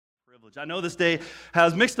privilege. I know this day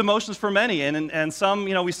has mixed emotions for many, and some,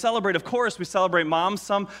 we celebrate, of course, we celebrate moms.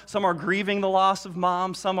 Some are grieving the loss of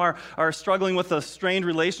mom. Some are struggling with a strained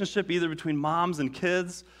relationship either between moms and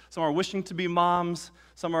kids. Some are wishing to be moms.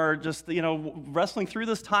 Some are just, wrestling through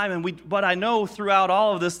this time. And what I know throughout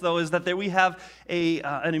all of this, though, is that we have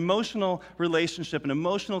an emotional relationship, an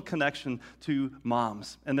emotional connection to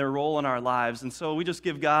moms and their role in our lives. And so we just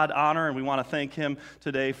give God honor, and we want to thank Him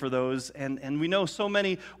today for those. And we know so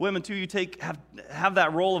many women, too, have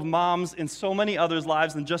that role of moms in so many others'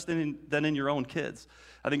 lives than just in your own kids.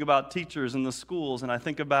 I think about teachers in the schools, and I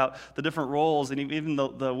think about the different roles, and even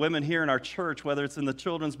the women here in our church, whether it's in the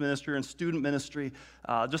children's ministry or in student ministry,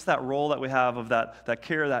 just that role that we have of that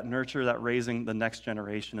care, that nurture, that raising the next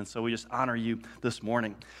generation. And so we just honor you this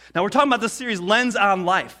morning. Now, we're talking about this series, Lens on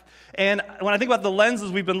Life. And when I think about the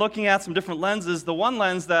lenses, we've been looking at some different lenses. The one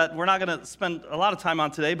lens that we're not going to spend a lot of time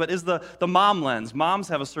on today, but is the mom lens. Moms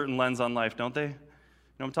have a certain lens on life, don't they?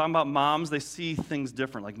 I'm talking about moms. They see things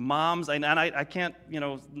different. Like moms, and I can't,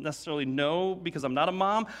 necessarily know because I'm not a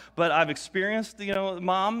mom, but I've experienced,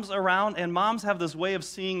 moms around, and moms have this way of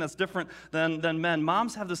seeing that's different than men.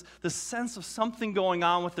 Moms have this sense of something going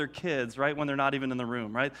on with their kids, right, when they're not even in the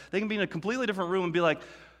room, right? They can be in a completely different room and be like,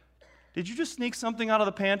 did you just sneak something out of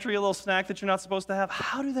the pantry, a little snack that you're not supposed to have?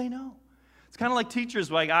 How do they know? It's kind of like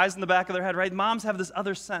teachers, like eyes in the back of their head, right? Moms have this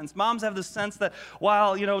other sense. Moms have this sense that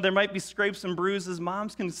while, there might be scrapes and bruises,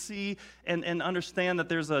 moms can see and understand that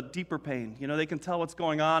there's a deeper pain. They can tell what's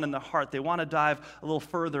going on in the heart. They want to dive a little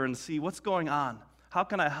further and see what's going on. How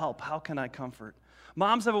can I help? How can I comfort?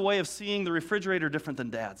 Moms have a way of seeing the refrigerator different than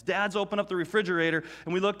dads. Dads open up the refrigerator,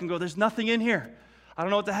 and we look and go, there's nothing in here. I don't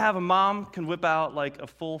know what to have. A mom can whip out like a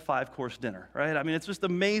full 5-course dinner, right? I mean, it's just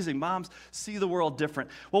amazing. Moms see the world different.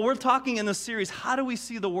 Well, we're talking in this series, how do we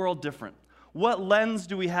see the world different? What lens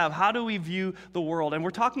do we have? How do we view the world? And we're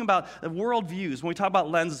talking about worldviews when we talk about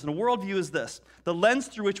lenses. And a worldview is this: the lens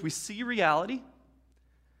through which we see reality,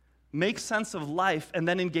 make sense of life, and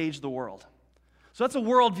then engage the world. So that's a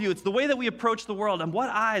worldview. It's the way that we approach the world. And what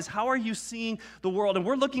eyes, how are you seeing the world? And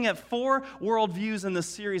we're looking at 4 worldviews in this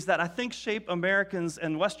series that I think shape Americans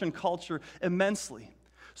and Western culture immensely.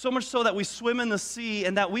 So much so that we swim in the sea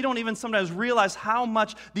and that we don't even sometimes realize how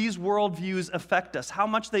much these worldviews affect us, how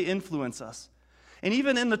much they influence us. And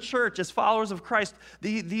even in the church, as followers of Christ,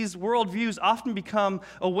 these worldviews often become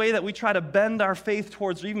a way that we try to bend our faith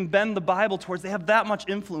towards, or even bend the Bible towards. They have that much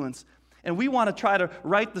influence. And we want to try to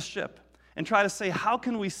right the ship and try to say, how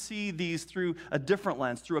can we see these through a different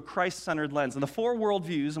lens, through a Christ-centered lens? And the 4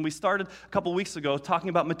 worldviews, and we started a couple weeks ago talking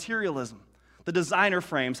about materialism, the designer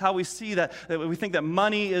frames, how we see that we think that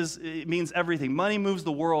money means everything. Money moves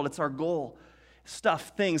the world. It's our goal.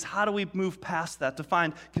 Stuff, things, how do we move past that to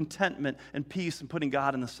find contentment and peace and putting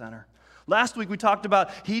God in the center? Last week we talked about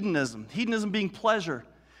hedonism being pleasure,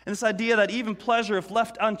 and this idea that even pleasure, if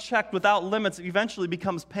left unchecked without limits, eventually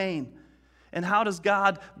becomes pain. And how does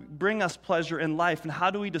God bring us pleasure in life? And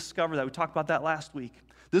how do we discover that? We talked about that last week.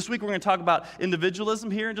 This week, we're going to talk about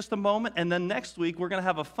individualism here in just a moment. And then next week, we're going to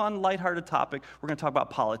have a fun, lighthearted topic. We're going to talk about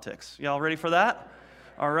politics. Y'all ready for that?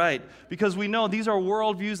 All right. Because we know these are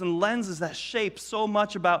worldviews and lenses that shape so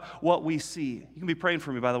much about what we see. You can be praying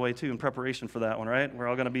for me, by the way, too, in preparation for that one, right? We're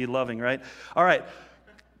all going to be loving, right? All right.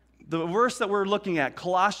 The verse that we're looking at,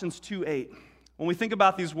 Colossians 2:8. When we think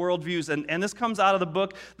about these worldviews, and this comes out of the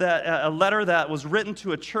book, a letter that was written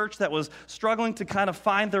to a church that was struggling to kind of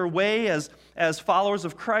find their way as followers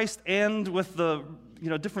of Christ, and with the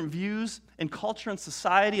different views in culture and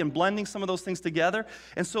society, and blending some of those things together.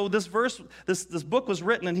 And so this book was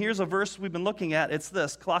written, and here's a verse we've been looking at. It's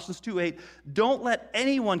this, Colossians 2:8. Don't let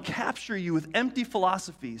anyone capture you with empty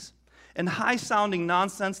philosophies and high-sounding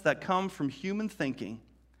nonsense that come from human thinking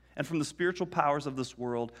and from the spiritual powers of this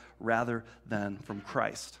world rather than from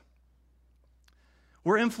Christ.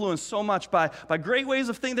 We're influenced so much by great ways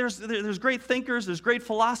of thinking. There's great thinkers, there's great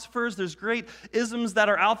philosophers, there's great isms that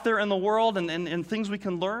are out there in the world and things we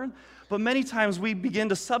can learn. But many times we begin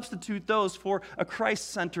to substitute those for a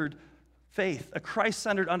Christ-centered faith, a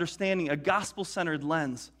Christ-centered understanding, a gospel-centered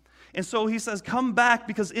lens. And so he says, come back,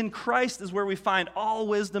 because in Christ is where we find all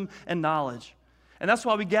wisdom and knowledge. And that's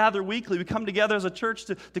why we gather weekly. We come together as a church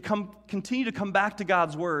to continue to come back to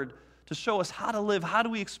God's Word, to show us how to live, how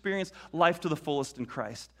do we experience life to the fullest in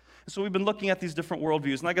Christ. And so we've been looking at these different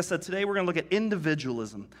worldviews. And like I said, today we're going to look at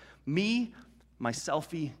individualism. Me, my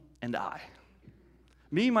selfie, and I.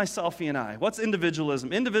 Me, my selfie, and I. What's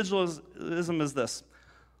individualism? Individualism is this: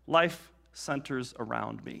 life centers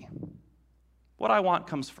around me. What I want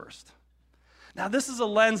comes first. Now, this is a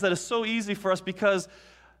lens that is so easy for us because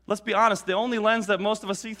let's be honest, the only lens that most of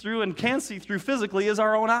us see through and can see through physically is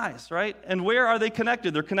our own eyes, right? And where are they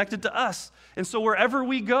connected? They're connected to us. And so wherever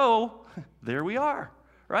we go, there we are,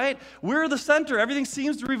 right? We're the center. Everything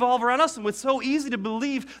seems to revolve around us. And it's so easy to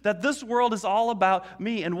believe that this world is all about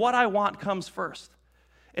me and what I want comes first.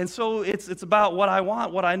 And so it's about what I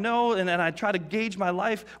want, what I know, and I try to gauge my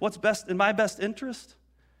life, what's best in my best interest.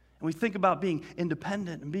 And we think about being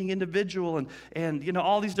independent and being individual and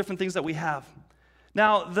all these different things that we have.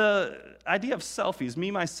 Now, the idea of selfies, me,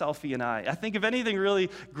 my selfie, and I think if anything really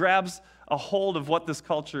grabs a hold of what this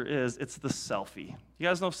culture is, it's the selfie. You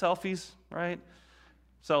guys know selfies, right?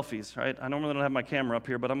 Selfies, right? I normally don't have my camera up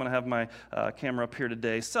here, but I'm going to have my camera up here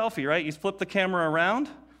today. Selfie, right? You flip the camera around,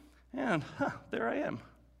 and there I am.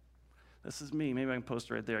 This is me. Maybe I can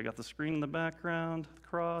post it right there. I got the screen in the background, the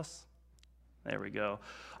cross. There we go.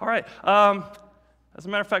 All right. As a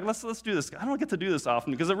matter of fact, let's do this. I don't get to do this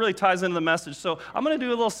often because it really ties into the message. So I'm going to do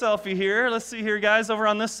a little selfie here. Let's see here, guys, over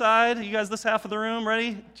on this side. You guys, this half of the room,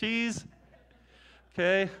 ready? Cheese.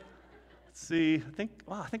 Okay. Let's see.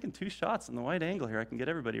 I think in 2 shots in the wide angle here, I can get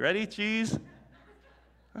everybody. Ready? Cheese.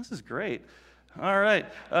 This is great. All right.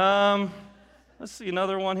 Let's see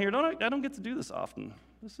another one here. I don't get to do this often.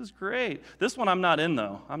 This is great. This one I'm not in,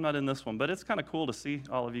 though. I'm not in this one, but it's kind of cool to see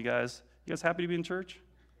all of you guys. You guys happy to be in church?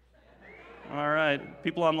 All right.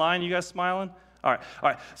 People online, you guys smiling? All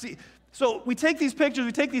right. See, so we take these pictures,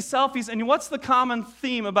 we take these selfies, and what's the common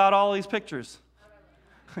theme about all these pictures?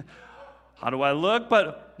 How do I look?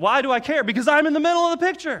 But why do I care? Because I'm in the middle of the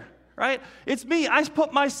picture, right? It's me. I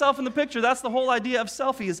put myself in the picture. That's the whole idea of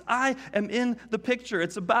selfie is I am in the picture.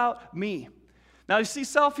 It's about me. Now, you see,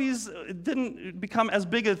 selfies didn't become as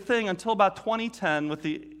big a thing until about 2010 with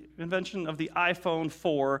the invention of the iPhone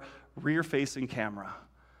 4 rear-facing camera.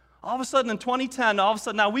 All of a sudden in 2010,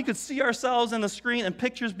 now we could see ourselves in the screen and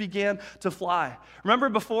pictures began to fly. Remember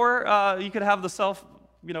before you could have the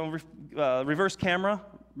reverse camera?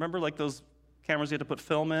 Remember like those cameras you had to put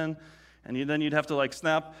film in? And then you'd have to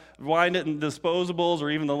wind it in disposables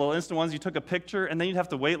or even the little instant ones. You took a picture and then you'd have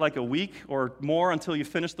to wait like a week or more until you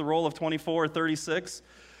finished the roll of 24 or 36.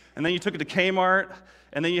 And then you took it to Kmart,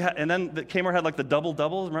 and then the Kmart had like the double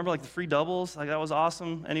doubles. Remember, like the free doubles? Like that was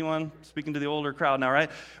awesome. Anyone speaking to the older crowd now,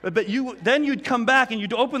 right? But then you'd come back and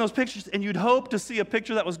you'd open those pictures and you'd hope to see a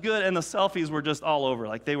picture that was good, and the selfies were just all over.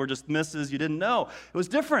 Like they were just misses. You didn't know. It was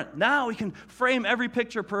different. Now we can frame every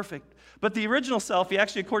picture perfect. But the original selfie,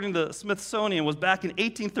 actually, according to the Smithsonian, was back in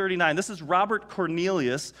 1839. This is Robert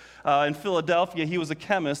Cornelius in Philadelphia. He was a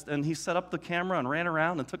chemist, and he set up the camera and ran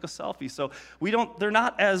around and took a selfie. So they're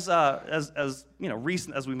not as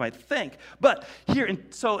recent as we might think. But in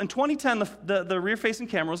 2010, the rear-facing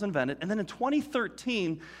camera was invented, and then in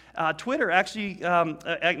 2013, Oxford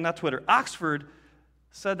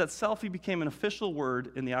said that selfie became an official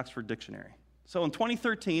word in the Oxford Dictionary. So in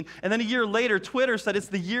 2013, and then a year later, Twitter said it's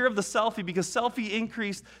the year of the selfie because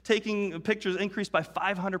taking pictures increased by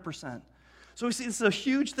 500%. So we see this is a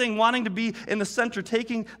huge thing, wanting to be in the center,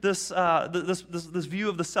 taking this view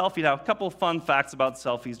of the selfie. Now, a couple of fun facts about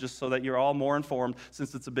selfies, just so that you're all more informed,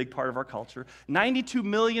 since it's a big part of our culture. 92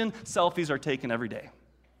 million selfies are taken every day.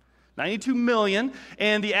 92 million,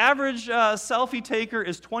 and the average selfie taker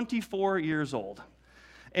is 24 years old.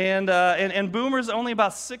 And boomers, only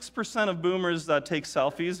about 6% of boomers take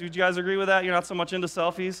selfies. Would you guys agree with that? You're not so much into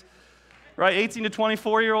selfies? Right? 18 to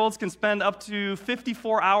 24-year-olds can spend up to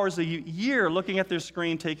 54 hours a year looking at their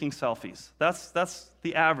screen taking selfies. That's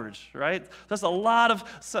the average, right? That's a lot of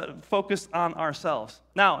focus on ourselves.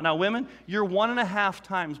 Now, women, you're 1.5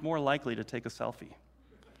 times more likely to take a selfie.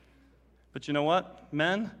 But you know what?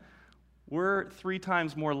 Men, we're 3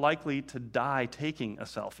 times more likely to die taking a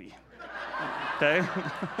selfie. Okay?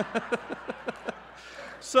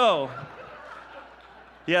 So,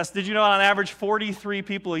 yes, did you know on average 43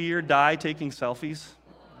 people a year die taking selfies?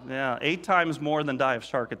 Yeah, 8 times more than die of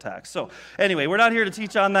shark attacks. So, anyway, we're not here to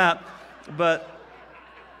teach on that, but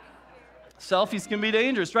selfies can be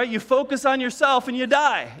dangerous, right? You focus on yourself and you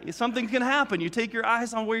die. Something can happen. You take your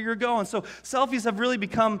eyes on where you're going. So selfies have really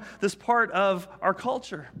become this part of our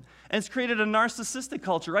culture. And it's created a narcissistic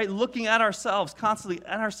culture, right? Looking at ourselves, constantly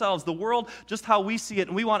at ourselves, the world just how we see it.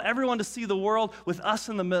 And we want everyone to see the world with us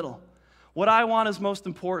in the middle. What I want is most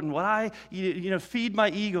important. What I feed my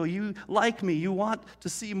ego. You like me. You want to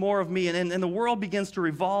see more of me. And the world begins to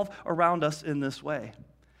revolve around us in this way.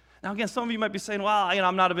 Now, again, some of you might be saying, well,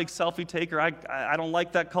 I'm not a big selfie taker. I don't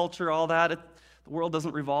like that culture, all that. The world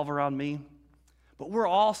doesn't revolve around me. But we're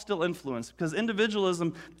all still influenced because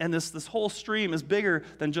individualism and this whole stream is bigger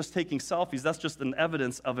than just taking selfies. That's just an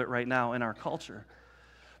evidence of it right now in our culture.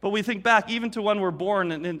 But we think back even to when we're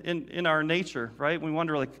born in our nature, right? We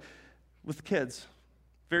wonder, like, with kids,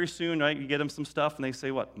 very soon, right, you get them some stuff and they say,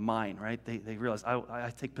 what? Mine, right? They realize,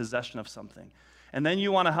 I take possession of something. And then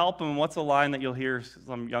you want to help them, and what's a line that you'll hear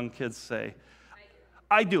some young kids say?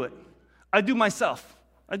 I do it. I do myself.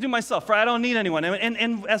 I do myself, right? I don't need anyone.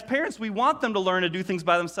 And as parents, we want them to learn to do things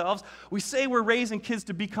by themselves. We say we're raising kids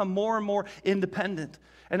to become more and more independent.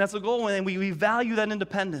 And that's a goal, and we value that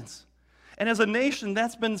independence. And as a nation,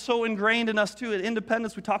 that's been so ingrained in us too. At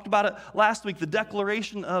independence, we talked about it last week, the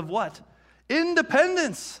declaration of what?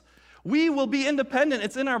 Independence. We will be independent.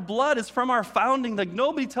 It's in our blood. It's from our founding. Like,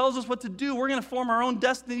 nobody tells us what to do. We're going to form our own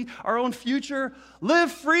destiny, our own future.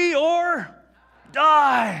 Live free or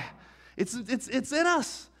die. It's in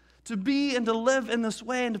us to be and to live in this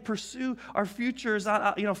way and to pursue our futures.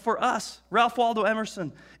 For us, Ralph Waldo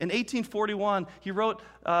Emerson, in 1841, he wrote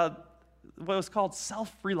what was called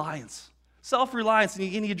self-reliance. Self-reliance, and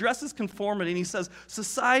he addresses conformity, and he says,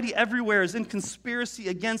 society everywhere is in conspiracy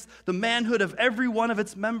against the manhood of every one of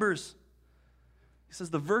its members. He says,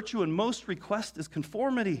 the virtue in most request is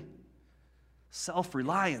conformity.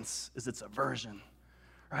 Self-reliance is its aversion,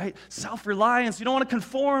 right? Self-reliance, you don't want to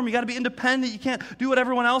conform, you got to be independent, you can't do what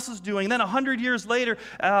everyone else is doing. And then 100 years later,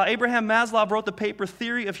 Abraham Maslow wrote the paper,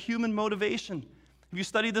 Theory of Human Motivation. Have you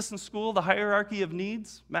studied this in school, the hierarchy of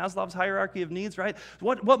needs? Maslow's hierarchy of needs, right?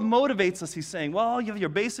 What motivates us, he's saying? Well, you have your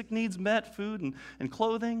basic needs met, food and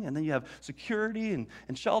clothing, and then you have security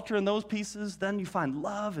and shelter and those pieces. Then you find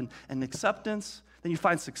love and acceptance. Then you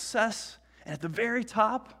find success. And at the very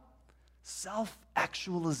top,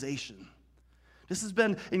 self-actualization. This has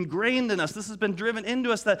been ingrained in us. This has been driven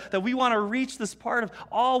into us that we want to reach this part of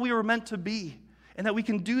all we were meant to be, and that we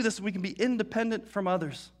can do this and we can be independent from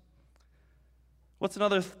others. What's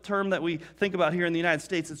another term that we think about here in the United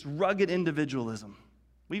States? It's rugged individualism.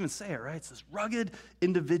 We even say it, right? It's this rugged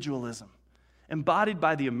individualism, embodied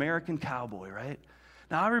by the American cowboy, right?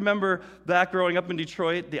 Now, I remember back growing up in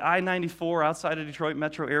Detroit, the I-94 outside of Detroit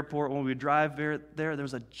Metro Airport, when we would drive there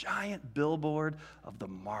was a giant billboard of the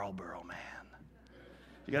Marlboro Man.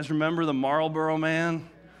 You guys remember the Marlboro Man?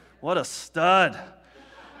 What a stud,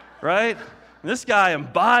 right? This guy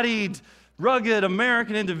embodied rugged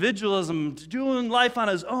American individualism, doing life on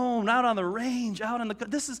his own, out on the range, out in the...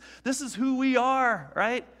 This is who we are,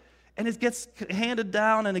 right? And it gets handed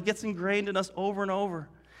down and it gets ingrained in us over and over.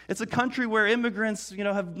 It's a country where immigrants,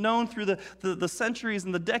 have known through the centuries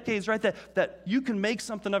and the decades, right, that you can make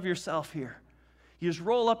something of yourself here. You just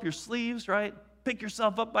roll up your sleeves, right? Pick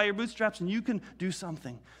yourself up by your bootstraps and you can do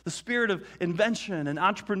something. The spirit of invention and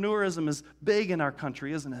entrepreneurism is big in our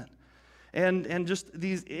country, isn't it? And just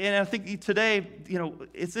these, and I think today,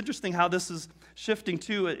 it's interesting how this is shifting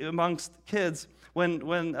too amongst kids. When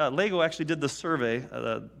Lego actually did the survey,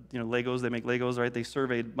 Legos, they make Legos, right? They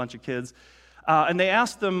surveyed a bunch of kids, and they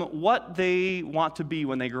asked them what they want to be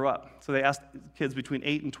when they grow up. So they asked kids between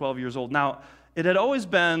 8 and 12 years old. Now, it had always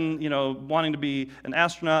been, wanting to be an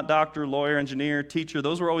astronaut, doctor, lawyer, engineer, teacher.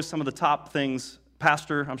 Those were always some of the top things.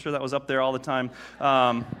 Pastor, I'm sure that was up there all the time,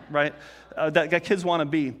 right? That kids want to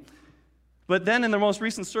be. But then in the most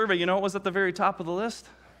recent survey, what was at the very top of the list?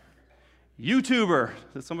 YouTuber.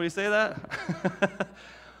 Did somebody say that?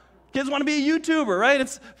 Kids want to be a YouTuber, right?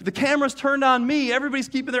 It's the camera's turned on me. Everybody's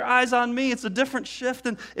keeping their eyes on me. It's a different shift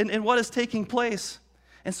in what is taking place.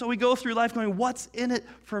 And so we go through life going, what's in it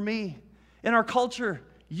for me? In our culture,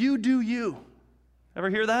 you do you. Ever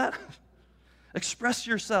hear that? Express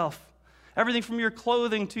yourself. Everything from your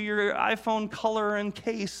clothing to your iPhone color and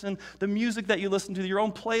case and the music that you listen to, your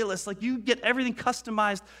own playlist. Like, you get everything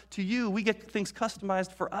customized to you. We get things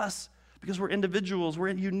customized for us because we're individuals.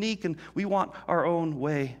 We're unique and we want our own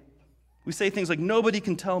way. We say things like, nobody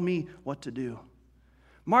can tell me what to do.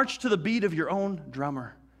 March to the beat of your own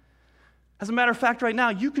drummer. As a matter of fact, right now,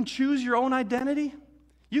 you can choose your own identity.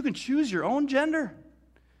 You can choose your own gender.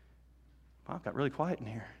 Wow, it got really quiet in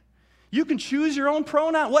here. You can choose your own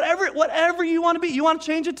pronoun, whatever you want to be. You want to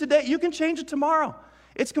change it today, you can change it tomorrow.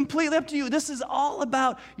 It's completely up to you. This is all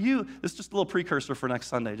about you. This is just a little precursor for next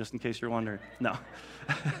Sunday, just in case you're wondering. No.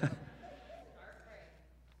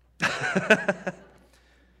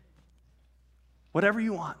 Whatever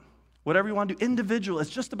you want to do, individual, it's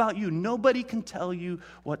just about you. Nobody can tell you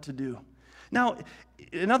what to do. Now,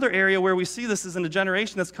 another area where we see this is in a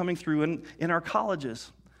generation that's coming through in our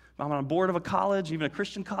colleges. I'm on a board of a college, even a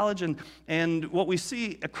Christian college, and what we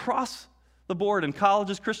see across the board in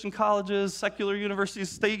colleges, Christian colleges, secular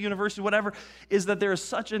universities, state universities, whatever, is that there is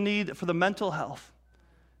such a need for the mental health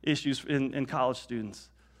issues in college students.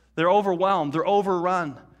 They're overwhelmed, they're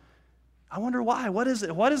overrun. I wonder why. What is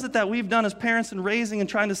it? What is it that we've done as parents in raising and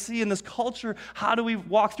trying to see in this culture? How do we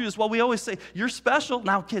walk through this? Well, we always say, you're special.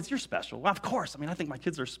 Now, kids, you're special. Well, of course. I think my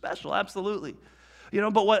kids are special. Absolutely.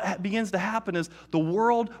 But what begins to happen is the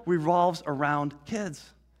world revolves around kids.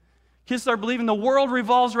 Kids start believing the world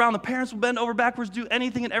revolves around the parents will bend over backwards, do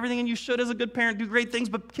anything and everything, and you should, as a good parent, do great things.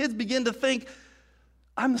 But kids begin to think,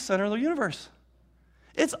 I'm the center of the universe.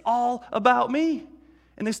 It's all about me.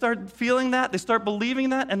 And they start feeling that, they start believing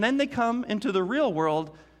that, and then they come into the real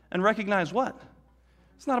world and recognize what?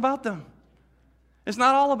 It's not about them. It's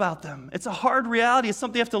not all about them. It's a hard reality. It's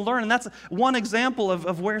something you have to learn, and that's one example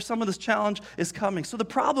of where some of this challenge is coming. So the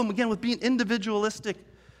problem, again, with being individualistic,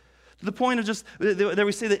 to the point of just, that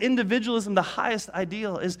we say that individualism, the highest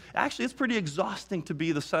ideal, is actually it's pretty exhausting to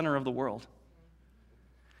be the center of the world.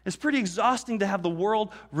 It's pretty exhausting to have the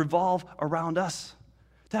world revolve around us.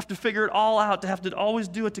 To have to figure it all out, to have to always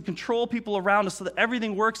do it, to control people around us so that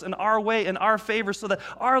everything works in our way, in our favor, so that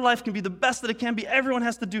our life can be the best that it can be. Everyone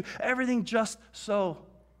has to do everything just so.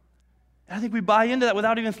 And I think we buy into that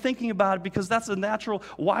without even thinking about it because that's a natural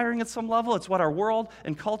wiring at some level. It's what our world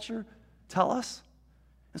and culture tell us.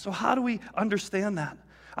 And so how do we understand that?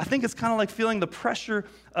 I think it's kind of like feeling the pressure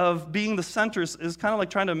of being the center is kind of like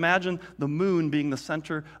trying to imagine the moon being the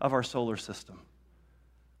center of our solar system.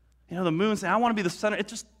 The moon saying, I want to be the center. It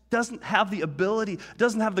just doesn't have the ability,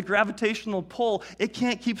 doesn't have the gravitational pull. It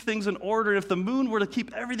can't keep things in order. If the moon were to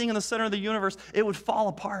keep everything in the center of the universe, it would fall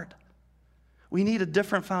apart. We need a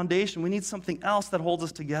different foundation. We need something else that holds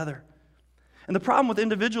us together. And the problem with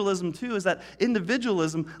individualism, too, is that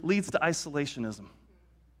individualism leads to isolationism.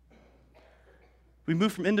 We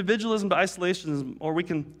move from individualism to isolationism, or we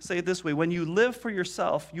can say it this way, when you live for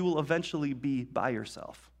yourself, you will eventually be by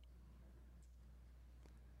yourself.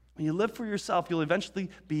 When you live for yourself, you'll eventually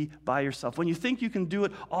be by yourself. When you think you can do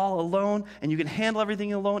it all alone and you can handle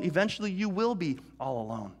everything alone, eventually you will be all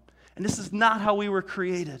alone. And this is not how we were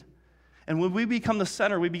created. And when we become the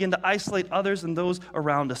center, we begin to isolate others and those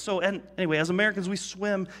around us. Anyway, as Americans, we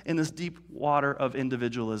swim in this deep water of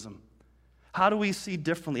individualism. How do we see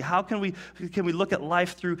differently? How can we look at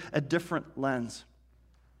life through a different lens?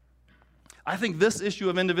 I think this issue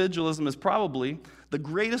of individualism is probably the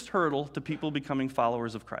greatest hurdle to people becoming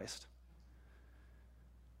followers of Christ.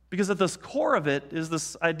 Because at the core of it is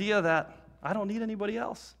this idea that I don't need anybody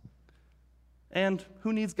else. And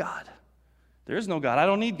who needs God? There is no God. I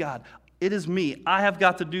don't need God. It is me. I have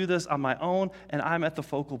got to do this on my own, and I'm at the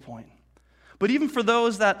focal point. But even for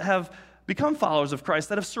those that have become followers of Christ,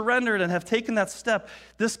 that have surrendered and have taken that step,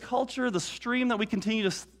 this culture, the stream that we continue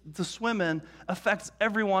to swim in, affects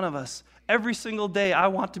every one of us. Every single day, I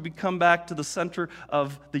want to come back to the center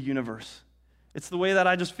of the universe. It's the way that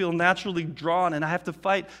I just feel naturally drawn, and I have to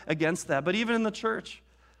fight against that. But even in the church,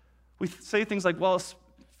 we say things like, well,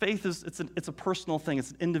 faith it's a personal thing.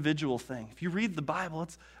 It's an individual thing. If you read the Bible,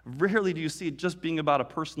 it's rarely do you see it just being about a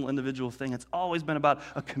personal, individual thing. It's always been about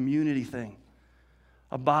a community thing,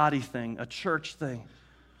 a body thing, a church thing.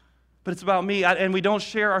 But it's about me, and we don't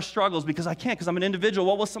share our struggles because I can't, because I'm an individual.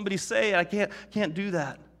 What will somebody say? I can't do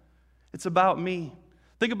that. It's about me.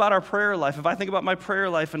 Think about our prayer life. If I think about my prayer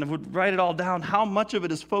life and would write it all down, how much of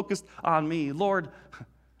it is focused on me? Lord,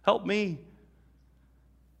 help me.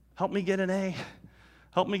 Help me get an A.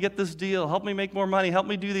 Help me get this deal. Help me make more money. Help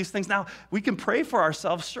me do these things. Now, we can pray for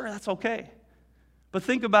ourselves. Sure, that's okay. But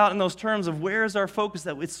think about in those terms of where is our focus,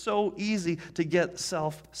 that it's so easy to get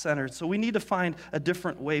self-centered. So we need to find a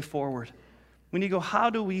different way forward. We need to go, how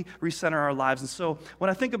do we recenter our lives? And so when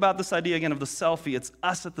I think about this idea again of the selfie, it's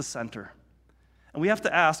us at the center. And we have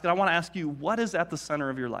to ask, and I want to ask you, what is at the center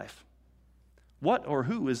of your life? What or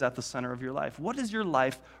who is at the center of your life? What does your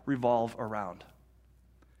life revolve around?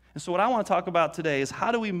 And so what I want to talk about today is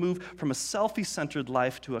how do we move from a selfie-centered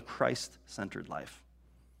life to a Christ-centered life?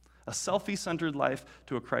 A selfie-centered life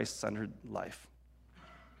to a Christ-centered life.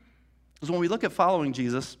 Because when we look at following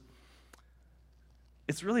Jesus,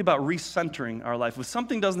 it's really about recentering our life. If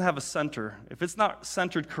something doesn't have a center, if it's not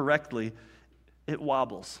centered correctly, it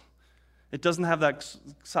wobbles. It doesn't have that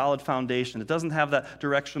solid foundation. It doesn't have that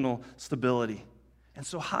directional stability. And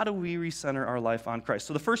so how do we recenter our life on Christ?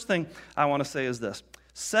 So the first thing I want to say is this.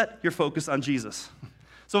 Set your focus on Jesus.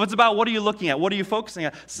 So if it's about what are you looking at, what are you focusing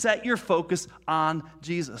on, set your focus on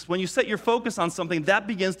Jesus. When you set your focus on something, that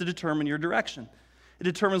begins to determine your direction. It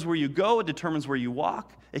determines where you go. It determines where you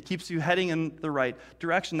walk. It keeps you heading in the right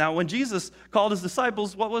direction. Now, when Jesus called his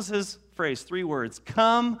disciples, what was his phrase? 3 words.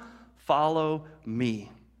 Come, follow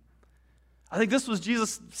me. I think this was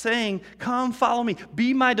Jesus saying, come, follow me.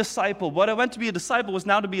 Be my disciple. What it meant to be a disciple was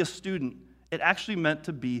now to be a student. It actually meant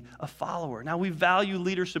to be a follower. Now, we value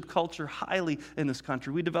leadership culture highly in this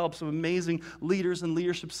country. We develop some amazing leaders and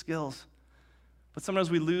leadership skills. But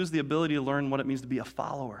sometimes we lose the ability to learn what it means to be a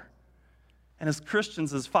follower. And as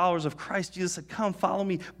Christians, as followers of Christ, Jesus said, come, follow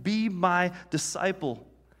me, be my disciple.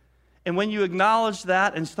 And when you acknowledge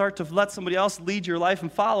that and start to let somebody else lead your life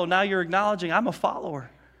and follow, now you're acknowledging, I'm a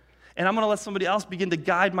follower. And I'm going to let somebody else begin to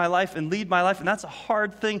guide my life and lead my life. And that's a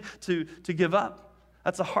hard thing to give up.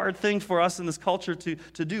 That's a hard thing for us in this culture to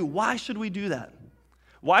do. Why should we do that?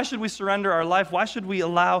 Why should we surrender our life? Why should we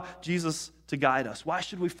allow Jesus to guide us? Why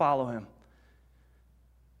should we follow him?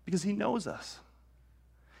 Because he knows us.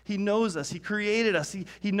 He knows us. He created us.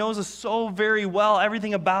 He knows us so very well,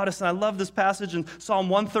 everything about us. And I love this passage in Psalm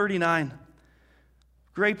 139.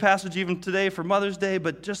 Great passage even today for Mother's Day,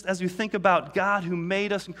 but just as you think about God who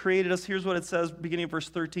made us and created us, here's what it says, beginning of verse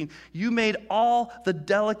 13. You made all the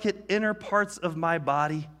delicate inner parts of my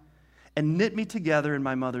body and knit me together in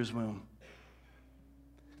my mother's womb.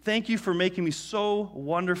 Thank you for making me so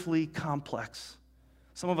wonderfully complex.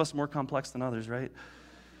 Some of us more complex than others, right?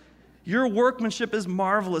 Your workmanship is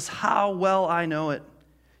marvelous. How well I know it.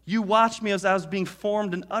 You watched me as I was being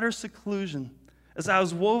formed in utter seclusion, as I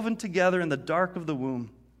was woven together in the dark of the womb.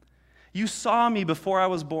 You saw me before I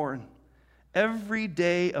was born. Every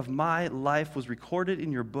day of my life was recorded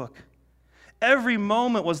in your book. Every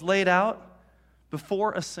moment was laid out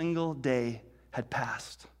before a single day had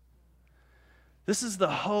passed. This is the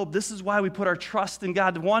hope. This is why we put our trust in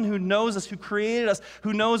God, the one who knows us, who created us,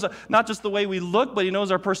 who knows not just the way we look, but he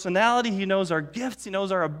knows our personality, he knows our gifts, he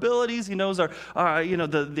knows our abilities, he knows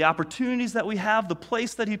the opportunities that we have, the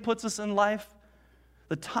place that he puts us in life.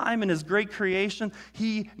 The time in his great creation,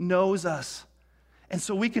 he knows us. And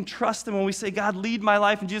so we can trust him when we say, God, lead my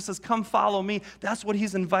life. And Jesus says, come follow me. That's what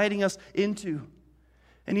he's inviting us into.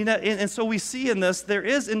 And so we see in this, there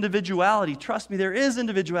is individuality. Trust me, there is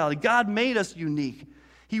individuality. God made us unique.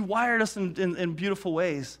 He wired us in beautiful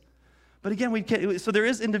ways. But again, so there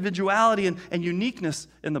is individuality and uniqueness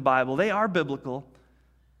in the Bible. They are biblical,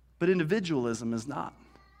 but individualism is not.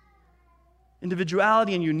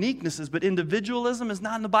 Individuality and uniqueness is, but individualism is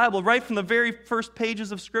not in the Bible. Right from the very first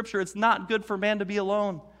pages of Scripture, it's not good for man to be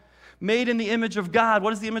alone. Made in the image of God.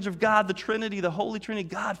 What is the image of God? The Trinity, the Holy Trinity,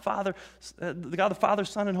 God the Father,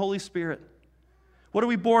 Son, and Holy Spirit. What are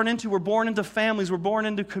we born into? We're born into families. We're born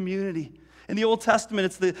into community. In the Old Testament,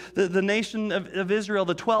 it's the nation of Israel,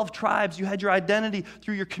 the 12 tribes. You had your identity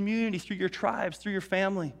through your community, through your tribes, through your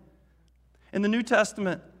family. In the New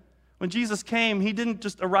Testament, when Jesus came, he didn't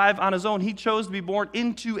just arrive on his own. He chose to be born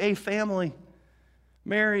into a family.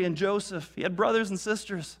 Mary and Joseph. He had brothers and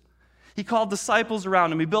sisters. He called disciples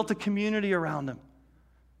around him. He built a community around him.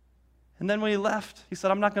 And then when he left, he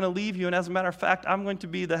said, I'm not going to leave you. And as a matter of fact, I'm going to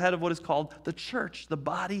be the head of what is called the church, the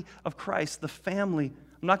body of Christ, the family.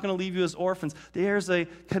 I'm not going to leave you as orphans. There's a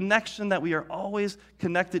connection that we are always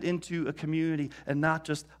connected into a community and not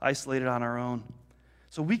just isolated on our own.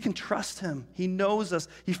 So we can trust him. He knows us.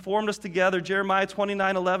 He formed us together. Jeremiah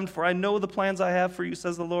 29:11, for I know the plans I have for you,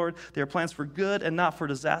 says the Lord. They are plans for good and not for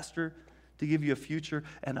disaster, to give you a future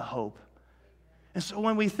and a hope. And so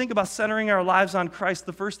when we think about centering our lives on Christ,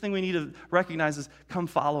 the first thing we need to recognize is, come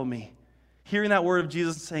follow me. Hearing that word of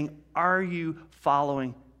Jesus and saying, are you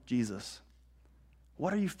following Jesus?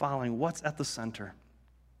 What are you following? What's at the center?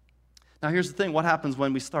 Now here's the thing. What happens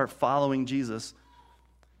when we start following Jesus?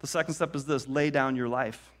 The second step is this: lay down your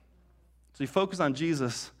life. So you focus on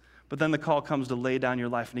Jesus, but then the call comes to lay down your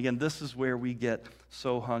life. And again, this is where we get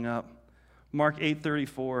so hung up. Mark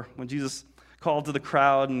 8:34, when Jesus called to the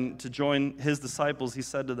crowd and to join his disciples, he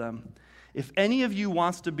said to them, if any of you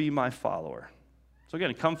wants to be my follower, so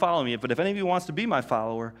again, come follow me, but if any of you wants to be my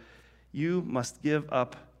follower, you must give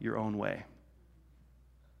up your own way.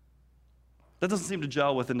 That doesn't seem to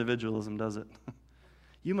gel with individualism, does it?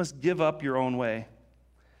 You must give up your own way.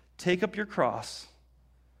 Take up your cross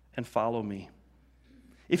and follow me.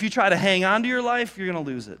 If you try to hang on to your life, you're going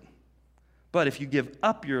to lose it. But if you give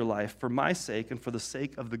up your life for my sake and for the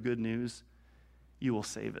sake of the good news, you will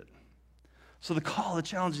save it. So the call, the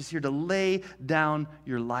challenge is here to lay down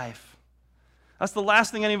your life. That's the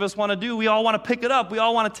last thing any of us want to do. We all want to pick it up. We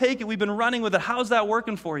all want to take it. We've been running with it. How's that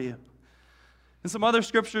working for you? In some other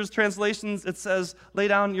scriptures, translations, it says, lay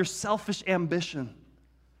down your selfish ambition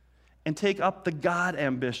and take up the God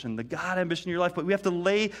ambition in your life. But we have to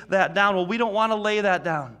lay that down. Well, we don't want to lay that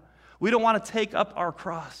down. We don't want to take up our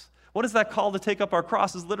cross. What is that call to take up our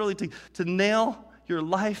cross? Is literally to nail your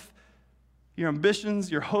life, your ambitions,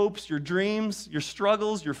 your hopes, your dreams, your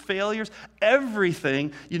struggles, your failures,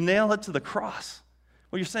 everything, you nail it to the cross.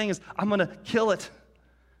 What you're saying is, I'm going to kill it.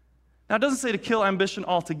 Now, it doesn't say to kill ambition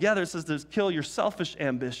altogether. It says to kill your selfish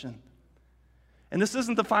ambition. And this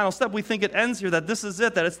isn't the final step. We think it ends here, that this is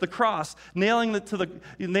it, that it's the cross, nailing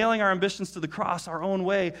our ambitions to the cross our own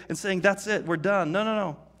way and saying, that's it, we're done.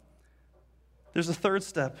 No. There's a third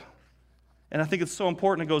step. And I think it's so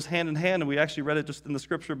important. It goes hand in hand, and we actually read it just in the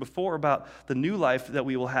scripture before about the new life that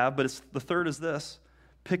we will have, but the third is this: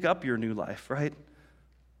 pick up your new life, right?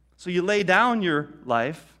 So you lay down your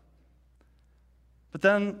life, but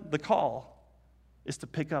then the call is to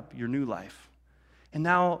pick up your new life. And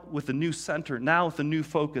now with a new center, now with a new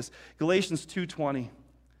focus. Galatians 2:20.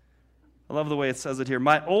 I love the way it says it here.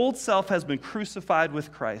 My old self has been crucified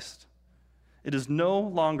with Christ. It is no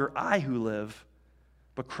longer I who live,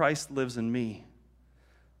 but Christ lives in me.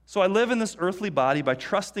 So I live in this earthly body by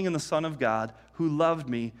trusting in the Son of God who loved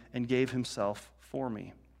me and gave himself for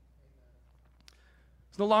me.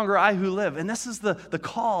 It's no longer I who live. And this is the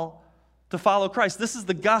call to follow Christ. This is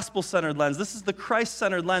the gospel-centered lens. This is the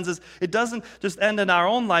Christ-centered lens. It doesn't just end in our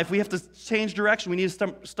own life. We have to change direction. We need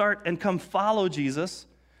to start and come follow Jesus.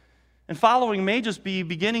 And following may just be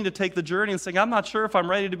beginning to take the journey and saying, I'm not sure if I'm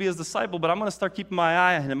ready to be his disciple, but I'm going to start keeping my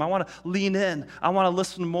eye on him. I want to lean in. I want to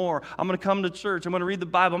listen more. I'm going to come to church. I'm going to read the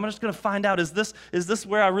Bible. I'm just going to find out, is this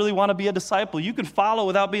where I really want to be a disciple? You can follow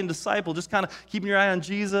without being a disciple, just kind of keeping your eye on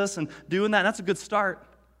Jesus and doing that. And that's a good start.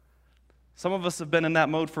 Some of us have been in that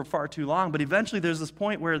mode for far too long, but eventually there's this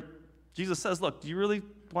point where Jesus says, look, do you really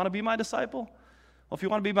want to be my disciple? Well, if you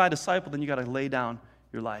want to be my disciple, then you got to lay down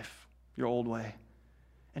your life, your old way.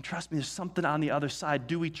 And trust me, there's something on the other side.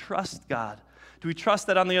 Do we trust God? Do we trust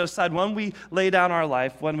that on the other side, when we lay down our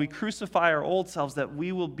life, when we crucify our old selves, that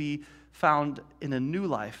we will be found in a new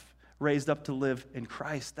life, raised up to live in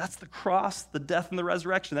Christ? That's the cross, the death, and the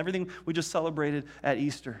resurrection, everything we just celebrated at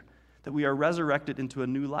Easter, that we are resurrected into a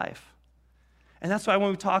new life. And that's why when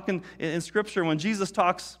we talk in Scripture, when Jesus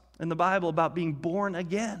talks in the Bible about being born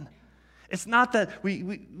again, it's not that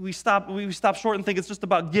we stop short and think it's just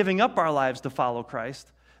about giving up our lives to follow Christ.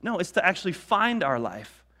 No, it's to actually find our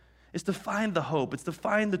life. It's to find the hope. It's to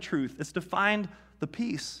find the truth. It's to find the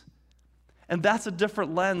peace. And that's a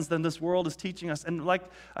different lens than this world is teaching us. And like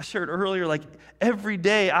I shared earlier, like every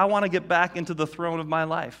day I want to get back into the throne of my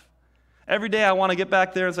life. Every day I want to get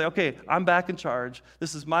back there and say, okay, I'm back in charge.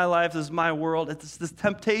 This is my life. This is my world. It's this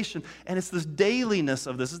temptation, and it's this dailiness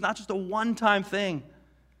of this. It's not just a one-time thing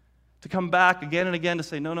to come back again and again to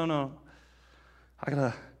say, no. I got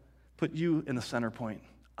to put you in the center point.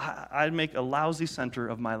 I'd make a lousy center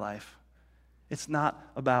of my life. It's not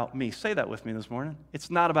about me. Say that with me this morning. It's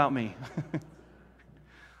not about me.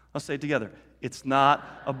 Let's say it together. It's not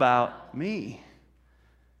about me.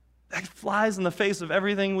 That flies in the face of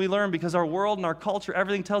everything we learn, because our world and our culture,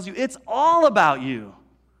 everything tells you it's all about you.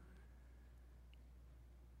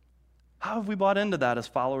 How have we bought into that as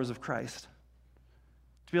followers of Christ?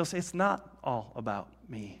 To be able to say it's not all about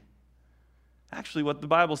me. Actually, what the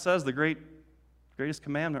Bible says, the greatest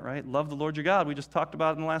commandment, right? Love the Lord your God. We just talked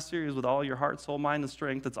about it in the last series, with all your heart, soul, mind, and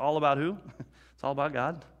strength. It's all about who? It's all about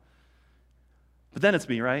God. But then it's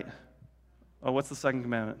me, right? Oh, what's the second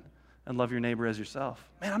commandment? And love your neighbor as yourself.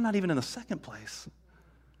 Man, I'm not even in the second place.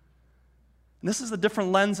 And this is a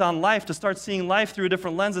different lens on life, to start seeing life through a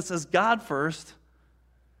different lens. It says God first,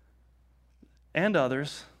 and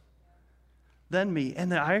others, then me.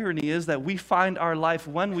 And the irony is that we find our life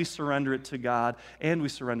when we surrender it to God and we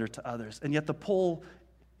surrender it to others. And yet the pull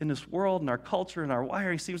in this world and our culture and our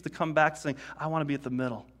wiring seems to come back saying, I want to be at the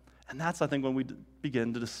middle. And that's, I think, when we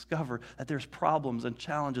begin to discover that there's problems and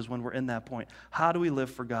challenges when we're in that point. How do we live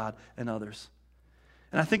for God and others?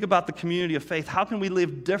 And I think about the community of faith. How can we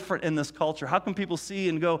live different in this culture? How can people see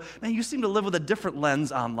and go, man, you seem to live with a different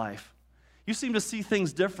lens on life. You seem to see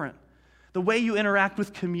things different. The way you interact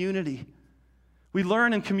with community. We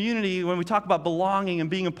learn in community, when we talk about belonging and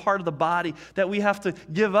being a part of the body, that we have to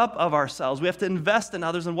give up of ourselves. We have to invest in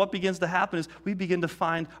others, and what begins to happen is we begin to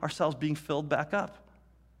find ourselves being filled back up.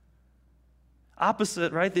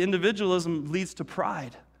 Opposite, right? The individualism leads to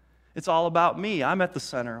pride. It's all about me. I'm at the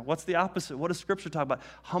center. What's the opposite? What does Scripture talk about?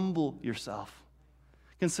 Humble yourself.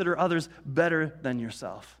 Consider others better than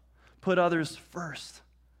yourself. Put others first.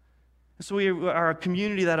 So we are a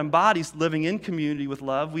community that embodies living in community with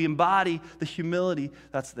love. We embody the humility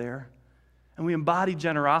that's there. And we embody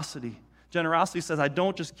generosity. Generosity says, I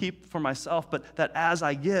don't just keep for myself, but that as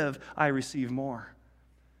I give, I receive more.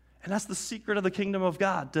 And that's the secret of the kingdom of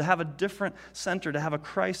God, to have a different center, to have a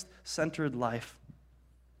Christ-centered life.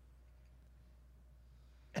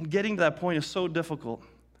 And getting to that point is so difficult.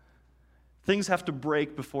 Things have to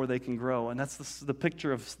break before they can grow. And that's the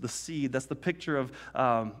picture of the seed. That's the picture of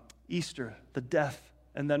Easter, the death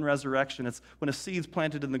and then resurrection. It's when a seed's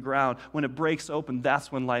planted in the ground, when it breaks open,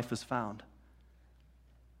 that's when life is found.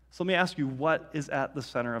 So let me ask you, what is at the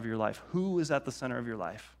center of your life? Who is at the center of your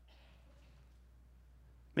life?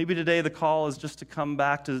 Maybe today the call is just to come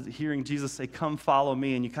back to hearing Jesus say, come follow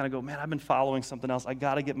me, and you kind of go, man, I've been following something else. I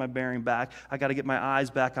got to get my bearing back. I got to get my eyes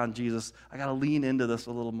back on Jesus. I got to lean into this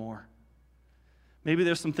a little more. Maybe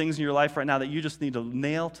there's some things in your life right now that you just need to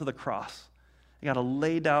nail to the cross. I got to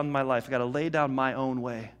lay down my life. I got to lay down my own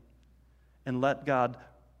way and let God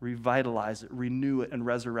revitalize it, renew it, and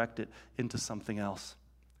resurrect it into something else.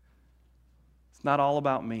 It's not all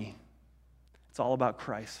about me. It's all about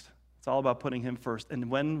Christ. It's all about putting him first. And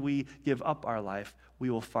when we give up our life, we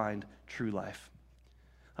will find true life.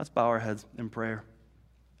 Let's bow our heads in prayer.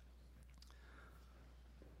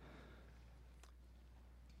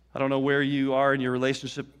 I don't know where you are in your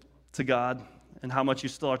relationship to God and how much you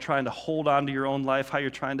still are trying to hold on to your own life, how you're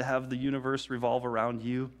trying to have the universe revolve around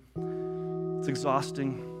you. It's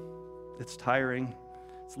exhausting. It's tiring.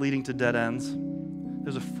 It's leading to dead ends.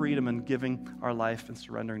 There's a freedom in giving our life and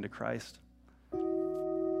surrendering to Christ.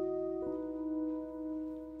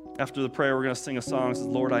 After the prayer, we're going to sing a song that says,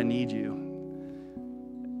 Lord, I need you.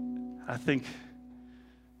 I think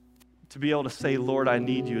to be able to say, Lord, I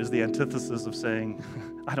need you is the antithesis of saying,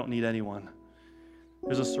 I don't need anyone.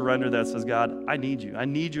 There's a surrender that says, God, I need you. I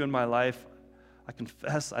need you in my life. I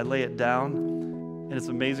confess, I lay it down. And it's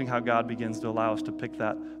amazing how God begins to allow us to pick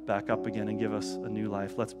that back up again and give us a new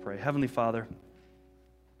life. Let's pray. Heavenly Father,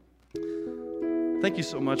 thank you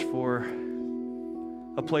so much for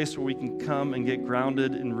a place where we can come and get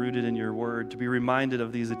grounded and rooted in your word, to be reminded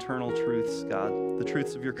of these eternal truths, God, the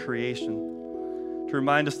truths of your creation, to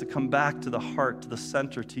remind us to come back to the heart, to the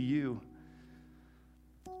center, to you.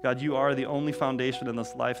 God, you are the only foundation in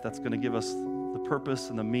this life that's going to give us the purpose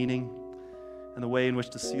and the meaning and the way in which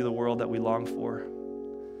to see the world that we long for.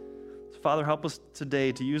 So, Father, help us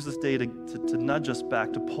today to use this day to nudge us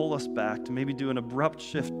back, to pull us back, to maybe do an abrupt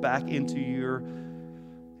shift back into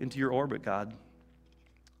your orbit, God.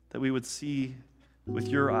 That we would see with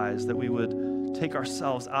your eyes, that we would take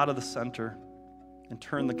ourselves out of the center and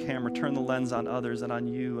turn the camera, turn the lens on others and on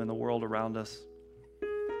you and the world around us.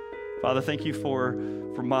 Father, thank you for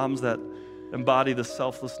moms that embody the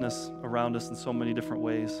selflessness around us in so many different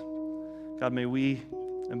ways. God, may we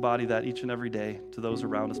embody that each and every day to those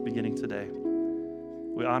around us beginning today.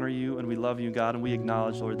 We honor you and we love you, God, and we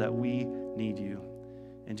acknowledge, Lord, that we need you.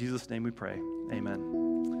 In Jesus' name we pray.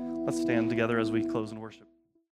 Amen. Let's stand together as we close in worship.